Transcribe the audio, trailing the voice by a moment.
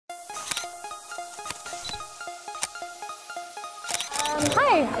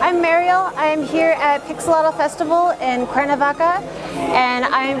Hi, I'm Mariel. I'm here at Pixelatl Festival in Cuernavaca, and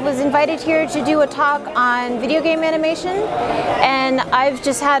I was invited here to do a talk on video game animation, and I've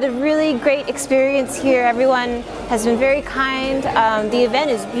just had a really great experience here. Everyone has been very kind. The event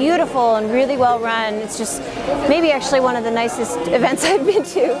is beautiful and really well run. It's just maybe actually one of the nicest events I've been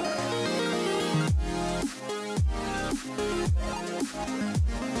to.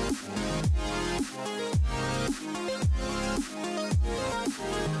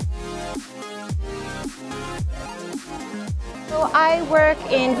 So I work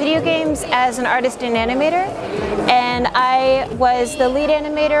in video games as an artist and animator, and I was the lead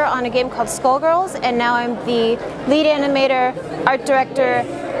animator on a game called Skullgirls, and now I'm the lead animator, art director,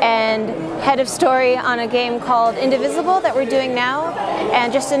 and head of story on a game called Indivisible that we're doing now.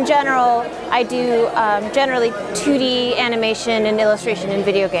 And just in general, I do generally 2D animation and illustration in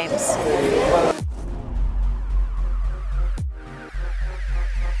video games.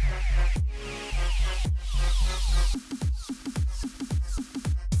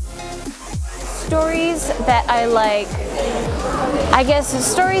 Stories that I like, I guess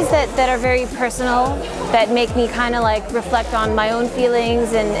stories that are very personal, that make me kind of like reflect on my own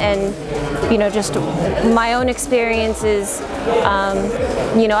feelings and you know, just my own experiences.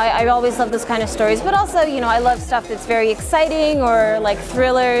 You know, I always love those kind of stories, but also, you know, I love stuff that's very exciting or like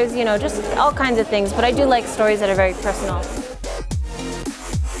thrillers, you know, just all kinds of things, but I do like stories that are very personal.